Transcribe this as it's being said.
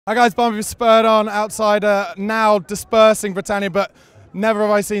Hi guys, Barnby Spurred on outside now dispersing Britannia, but never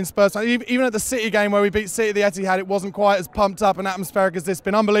have I seen Spurs. Even at the City game where we beat City at the Etihad, it wasn't quite as pumped up and atmospheric as this.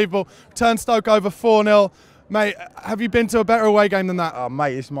 Been unbelievable. Turned Stoke over 4-0. Mate, have you been to a better away game than that? Oh,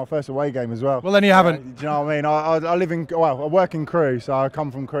 mate, this is my first away game as well. Well, then you haven't. Do you know what I mean? I live in, well, I work in Crewe, so I come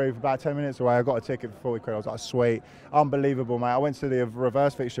from Crewe for about 10 minutes away. I got a ticket for 40 quid. I was like, sweet, unbelievable, mate. I went to the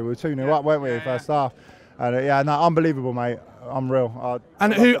reverse fixture. We were 2-0 up, weren't we, first half? And yeah, no, unbelievable, mate. Unreal.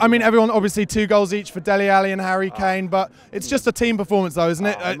 And who? I mean, everyone obviously 2 goals each for Dele Alli and Harry Kane, but it's just a team performance, though, isn't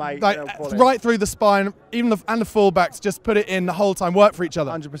it? Mate, like right through the spine, even the fullbacks just put it in the whole time, work for each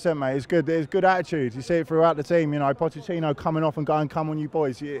other. 100%, mate. It's good. It's good attitude. You see it throughout the team. You know, Pochettino coming off and going, "Come on, you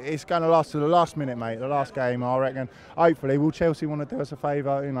boys." It's going to last to the last minute, mate. The last game, I reckon. Hopefully, will Chelsea want to do us a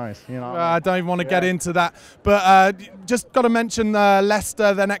favour? Who knows? You know. I don't even want to get into that, but just got to mention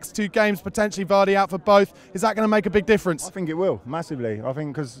Leicester. Their next 2 games, potentially Vardy out for both. Is that going to make a big difference? I think it will massively. I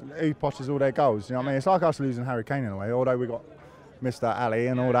think because who poches all their goals, you know what I mean? It's like us losing Harry Kane in a way, although we got Mr. Ali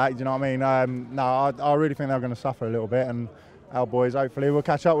and all that, you know what I mean? No, I really think they're going to suffer a little bit, and our boys, hopefully, will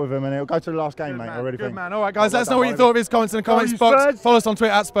catch up with them and it'll go to the last game, mate. I really think. Good man. All right, guys, let us know what you thought of his comments in the comments box. Follow us on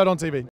Twitter @SpurredOnTV.